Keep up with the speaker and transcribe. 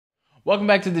Welcome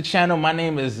back to the channel. My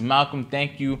name is Malcolm.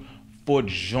 Thank you for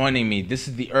joining me. This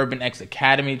is the Urban X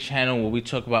Academy channel where we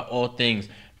talk about all things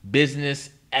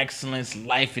business, excellence,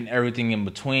 life, and everything in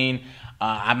between.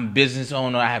 I'm a business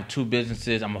owner. I have two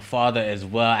businesses. I'm a father as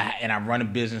well, and I run a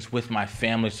business with my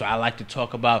family. So I like to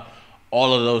talk about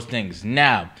all of those things.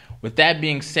 Now, with that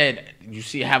being said, you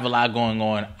see I have a lot going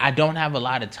on. I don't have a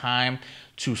lot of time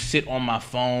to sit on my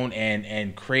phone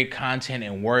and create content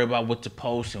and worry about what to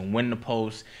post and when to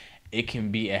post. It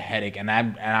can be a headache, and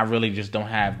I really just don't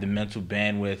have the mental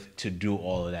bandwidth to do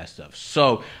all of that stuff.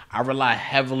 So I rely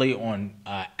heavily on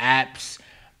apps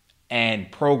and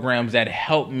programs that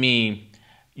help me,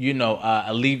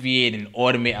 alleviate and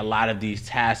automate a lot of these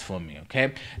tasks for me.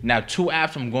 Okay, now two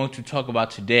apps I'm going to talk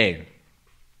about today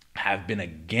have been a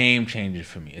game changer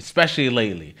for me, especially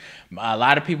lately. A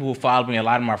lot of people who follow me, a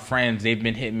lot of my friends, they've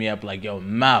been hitting me up like, yo,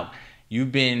 Mal,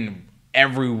 you've been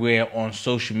everywhere on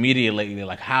social media lately.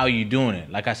 Like, how are you doing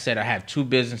it? Like I said, I have two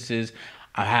businesses.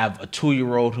 I have a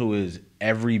 2-year-old who is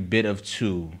every bit of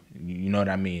two. You know what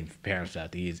I mean? Parents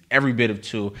out there, he is every bit of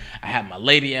two. I have my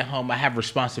lady at home. I have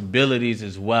responsibilities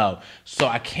as well. So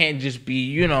I can't just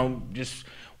be, just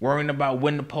worrying about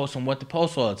when to post and what to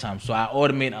post all the time. So I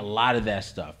automate a lot of that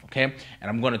stuff, okay? And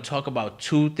I'm going to talk about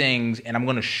two things, and I'm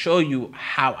going to show you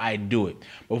how I do it.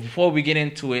 But before we get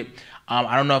into it,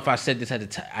 I don't know if I said this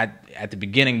at the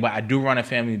beginning, but I do run a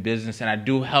family business, and I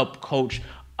do help coach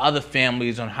other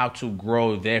families on how to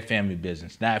grow their family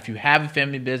business. Now, if you have a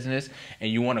family business and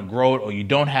you want to grow it, or you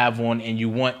don't have one and you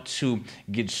want to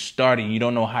get started, you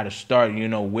don't know how to start, you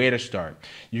know where to start,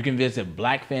 you can visit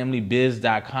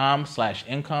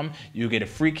blackfamilybiz.com/income. You get a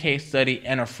free case study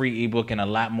and a free ebook and a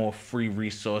lot more free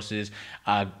resources,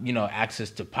 access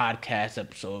to podcast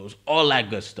episodes, all that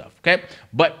good stuff, okay?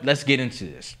 But let's get into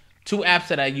this. Two apps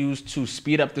that I use to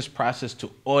speed up this process, to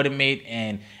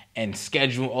automate and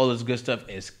schedule all this good stuff,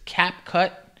 is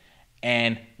CapCut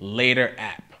and Later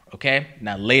app. Okay,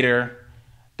 now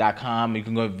Later.com, you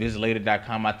can go visit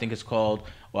Later.com, I think it's called,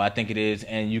 or I think it is,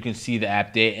 and you can see the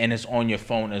app there, and it's on your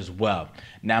phone as well.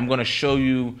 Now I'm going to show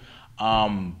you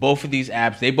both of these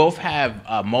apps. They both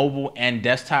have mobile and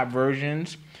desktop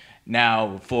versions.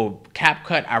 Now, for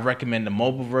CapCut, I recommend the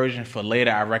mobile version. For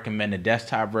Later, I recommend the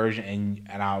desktop version,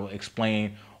 and I'll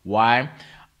explain why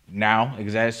now.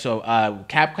 Exactly. So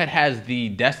CapCut has the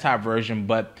desktop version,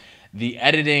 but the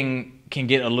editing can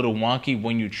get a little wonky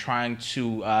when you're trying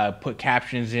to put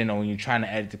captions in, or when you're trying to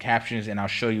edit the captions, and I'll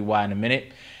show you why in a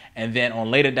minute. And then on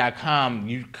Later.com,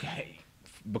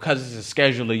 because it's a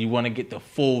scheduler, you want to get the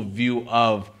full view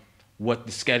of what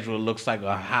the schedule looks like,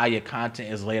 or how your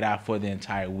content is laid out for the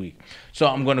entire week. So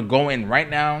I'm going to go in right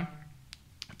now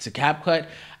to CapCut.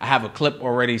 I have a clip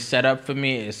already set up for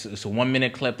me. It's a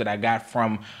 1-minute clip that I got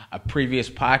from a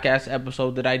previous podcast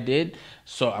episode that I did.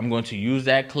 So I'm going to use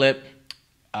that clip,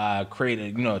 create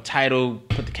a title,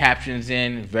 put the captions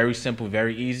in. Very simple,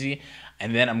 very easy.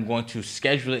 And then I'm going to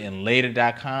schedule it in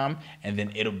Later.com, and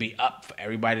then it'll be up for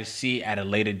everybody to see at a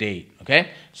later date. Okay,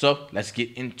 so let's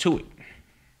get into it.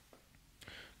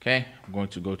 Okay, I'm going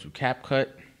to go to CapCut.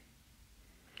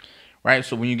 Right,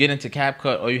 so when you get into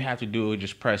CapCut, all you have to do is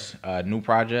just press New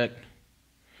Project.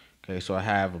 Okay, so I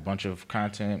have a bunch of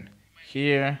content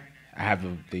here. I have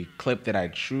the clip that I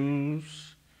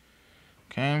choose.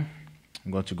 Okay,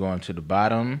 I'm going to go into the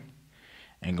bottom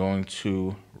and going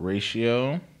to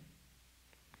Ratio.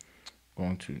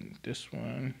 Going to this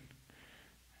one.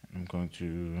 I'm going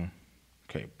to,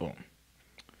 okay, boom.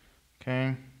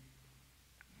 Okay.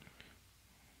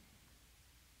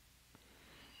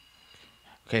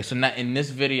 Okay, so now in this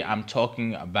video, I'm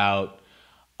talking about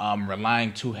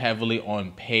relying too heavily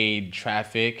on paid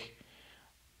traffic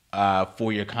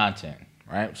for your content,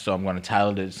 right? So I'm going to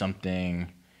title it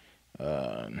something.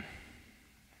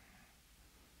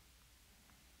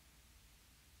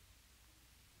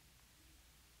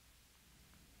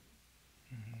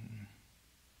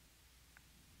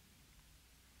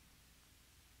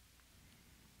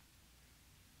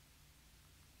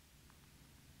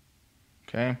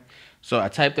 Okay, so I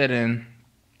typed that in,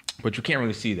 but you can't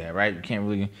really see that, right? You can't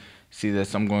really see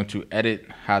this. I'm going to edit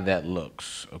how that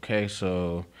looks. Okay,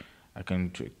 so I can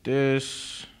click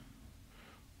this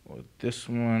or this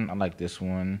one. I like this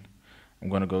one. I'm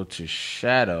going to go to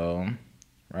shadow,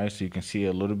 right? So you can see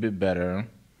a little bit better.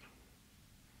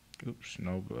 Oops,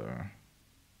 no blur.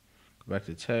 Go back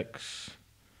to text.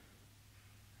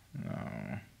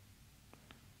 No.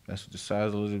 That's the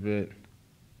size a little bit.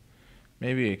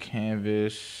 Maybe a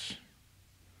canvas.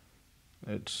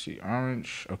 Let's see,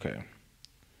 orange. Okay.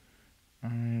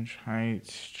 Orange height.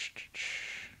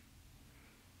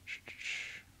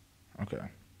 Okay.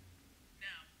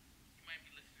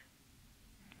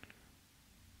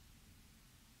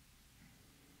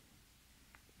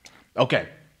 Okay,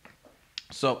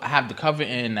 so I have the cover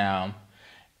in now.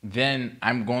 Then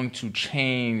I'm going to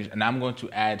change and I'm going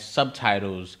to add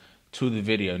subtitles to the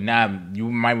video. Now, you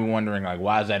might be wondering, like,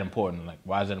 why is that important? Like,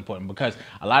 why is that important? Because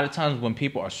a lot of times when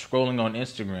people are scrolling on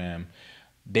Instagram,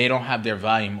 they don't have their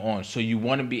volume on. So you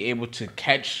want to be able to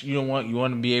catch, you want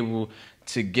to be able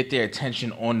to get their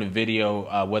attention on the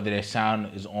video, whether their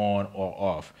sound is on or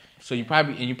off. So you've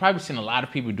probably seen a lot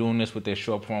of people doing this with their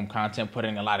short form content,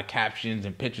 putting a lot of captions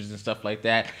and pictures and stuff like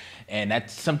that. And that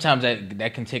sometimes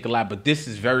that can take a lot, but this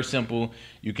is very simple.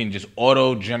 You can just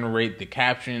auto generate the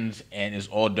captions and it's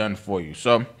all done for you.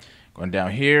 So going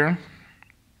down here,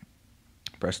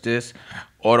 press this,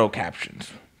 auto captions,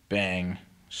 bang,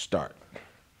 start.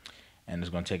 And it's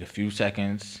going to take a few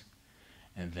seconds,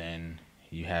 and then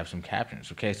you have some captions.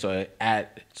 Okay, so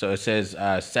it says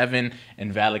 7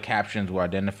 invalid captions were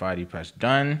identified. You press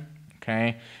done.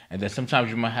 Okay, and then sometimes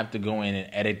you might have to go in and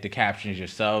edit the captions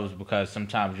yourselves because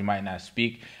sometimes you might not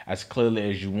speak as clearly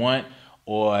as you want,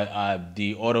 or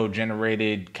the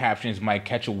auto-generated captions might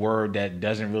catch a word that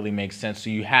doesn't really make sense. So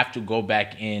you have to go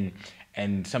back in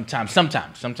and sometimes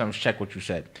check what you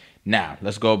said. Now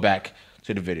let's go back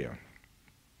to the video.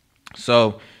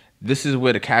 So this is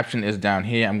where the caption is down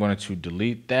here. I'm going to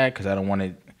delete that because I don't want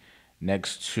it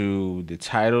next to the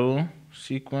title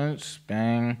sequence.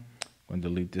 Bang. I'm going to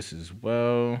delete this as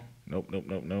well. Nope.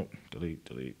 Delete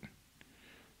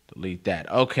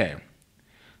that. Okay.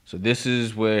 So this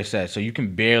is where it's at. So you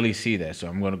can barely see that. So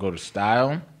I'm going to go to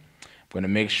style. I'm going to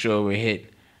make sure we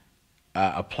hit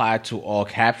apply to all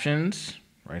captions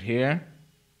right here.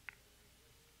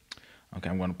 Okay,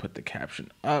 I'm going to put the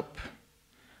caption up.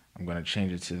 I'm going to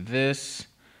change it to this.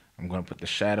 I'm going to put the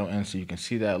shadow in so you can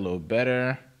see that a little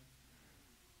better.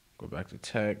 Go back to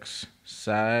text,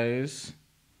 size.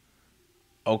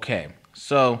 Okay,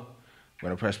 so I'm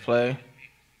going to press play.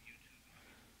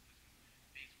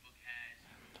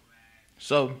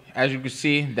 So as you can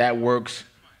see, that works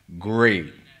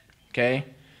great. Okay,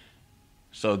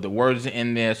 so the words are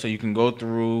in there so you can go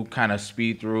through, kind of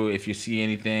speed through if you see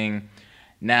anything.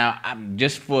 Now,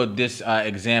 just for this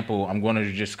example, I'm going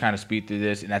to just kind of speed through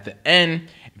this. And at the end,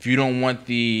 if you don't want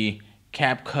the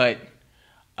CapCut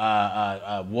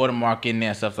watermark in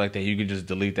there, stuff like that, you can just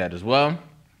delete that as well.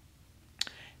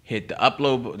 Hit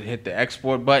the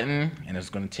export button, and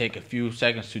it's going to take a few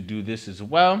seconds to do this as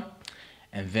well.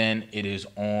 And then it is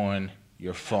on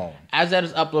your phone. As that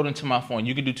is uploading to my phone,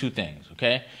 you can do two things,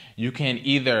 okay? You can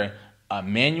either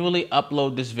manually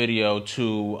upload this video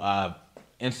to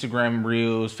Instagram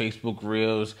Reels, Facebook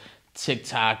Reels,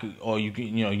 TikTok, or you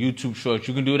can, YouTube Shorts.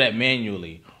 You can do that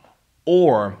manually,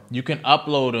 or you can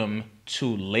upload them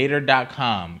to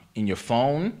later.com in your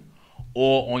phone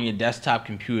or on your desktop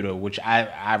computer, which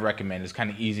I recommend. It's kind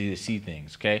of easy to see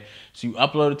things. Okay, so you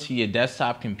upload it to your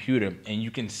desktop computer, and you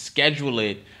can schedule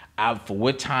it out for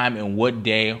what time and what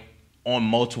day on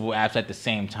multiple apps at the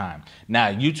same time.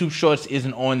 Now, YouTube Shorts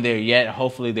isn't on there yet.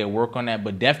 Hopefully, they'll work on that,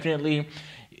 but definitely.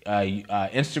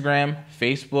 Instagram,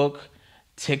 Facebook,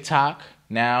 TikTok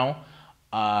now,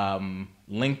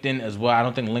 LinkedIn as well. I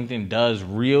don't think LinkedIn does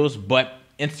Reels, but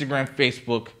Instagram,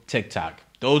 Facebook, TikTok.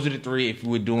 Those are the three if you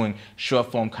were doing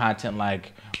short form content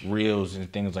like Reels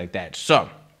and things like that. So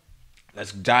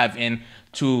let's dive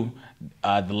into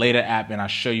the Later app, and I'll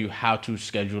show you how to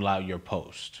schedule out your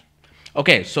post.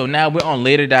 Okay, so now we're on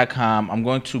later.com. I'm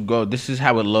going to go, this is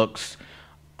how it looks.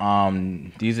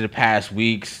 These are the past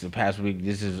weeks.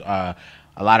 This is a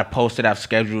lot of posts that I've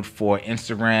scheduled for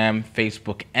Instagram,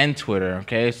 Facebook, and Twitter.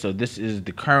 Okay, so this is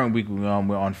the current week we're on.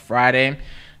 We're on Friday.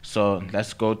 So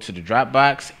let's go to the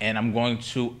Dropbox, and I'm going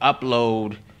to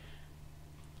upload.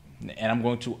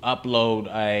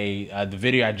 The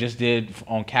video I just did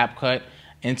on CapCut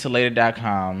into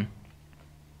later.com,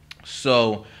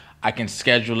 so I can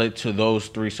schedule it to those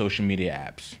 3 social media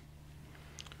apps.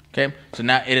 Okay, so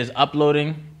now it is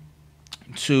uploading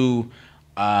to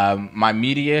my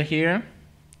media here,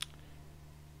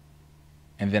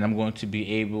 and then I'm going to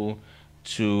be able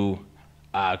to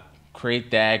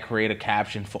create a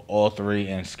caption for all 3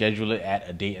 and schedule it at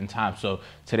a date and time. So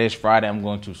today's Friday, I'm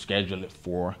going to schedule it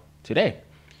for today.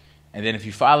 And then if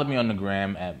you follow me on the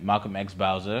gram at Malcolm X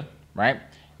Bowser, right,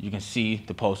 you can see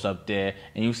the post up there,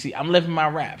 and you see I'm living my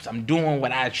raps. I'm doing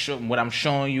what I'm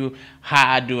showing you,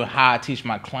 how I do it, how I teach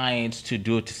my clients to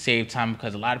do it to save time,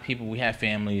 because a lot of people, we have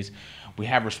families, we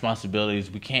have responsibilities.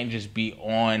 We can't just be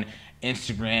on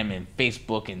Instagram and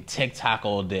Facebook and TikTok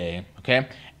all day, okay?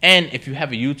 And if you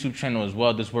have a YouTube channel as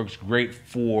well, this works great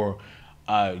for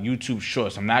YouTube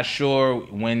Shorts. I'm not sure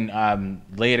when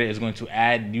Later is going to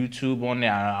add YouTube on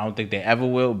there. I don't think they ever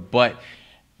will, but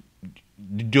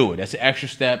do it. That's an extra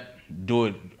step. do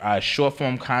it. Short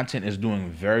form content is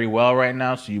doing very well right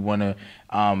now, so you want to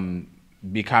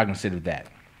be cognizant of that.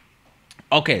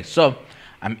 Okay, so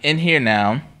I'm in here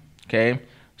now. Okay,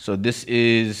 so this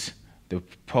is the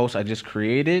post I just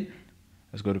created.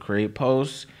 Let's go to create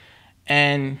post.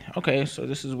 And okay, so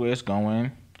this is where it's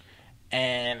going.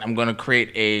 And I'm gonna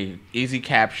create a easy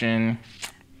caption.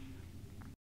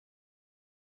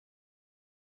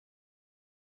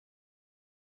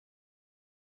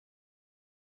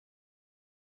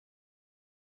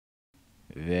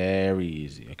 Very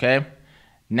easy, okay?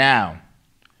 Now,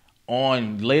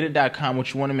 on later.com,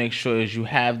 what you want to make sure is you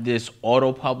have this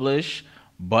auto publish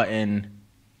button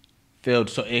filled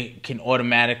so it can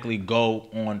automatically go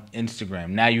on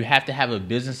Instagram. Now, you have to have a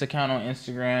business account on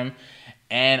Instagram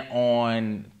and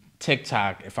on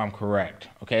TikTok, if I'm correct.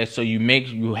 Okay, so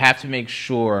you have to make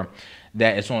sure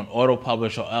that it's on auto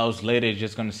publish, or else later it's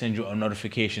just going to send you a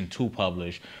notification to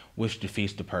publish, which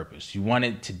defeats the purpose. You want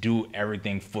it to do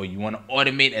everything for you. You want to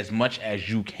automate as much as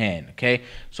you can. Okay,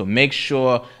 so make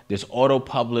sure this auto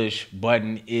publish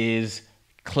button is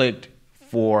clicked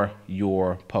for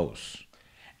your posts.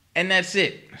 And that's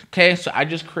it. Okay, so I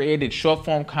just created short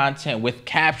form content with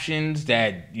captions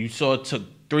that you saw took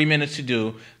 3 minutes to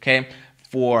do. Okay,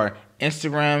 for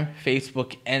Instagram,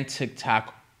 Facebook, and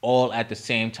TikTok, all at the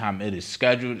same time. It is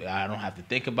scheduled. I don't have to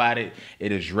think about it.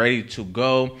 It is ready to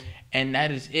go. And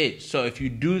that is it. So if you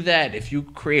do that, if you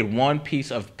create one piece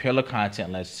of pillar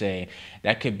content, let's say,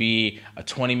 that could be a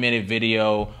 20-minute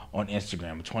video on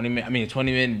Instagram, a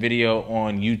 20-minute video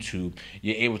on YouTube.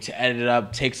 You're able to edit it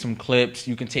up, take some clips.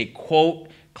 You can take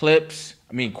quotes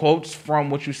from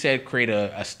what you said, create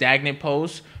a stagnant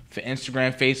post for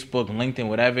Instagram, Facebook, LinkedIn,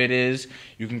 whatever it is.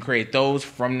 You can create those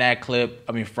from that clip,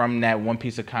 from that one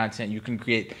piece of content. You can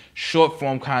create short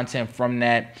form content from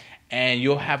that, and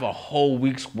you'll have a whole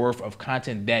week's worth of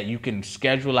content that you can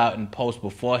schedule out and post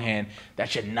beforehand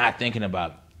that you're not thinking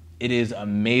about. It is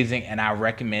amazing, and I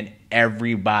recommend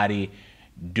everybody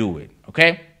do it,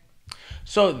 okay?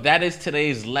 So that is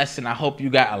today's lesson. I hope you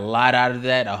got a lot out of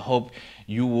that. I hope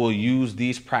you will use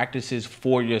these practices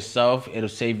for yourself. It'll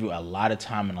save you a lot of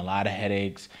time and a lot of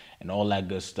headaches and all that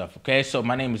good stuff. Okay, so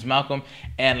my name is Malcolm,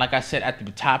 and like I said at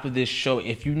the top of this show,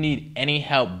 if you need any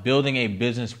help building a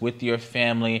business with your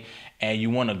family and you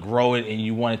want to grow it and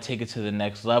you want to take it to the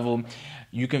next level,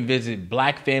 you can visit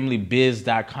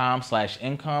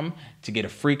blackfamilybiz.com/income to get a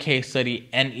free case study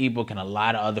and ebook and a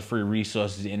lot of other free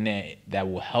resources in there that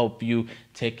will help you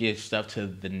take your stuff to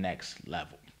the next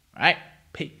level. All right,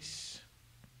 peace.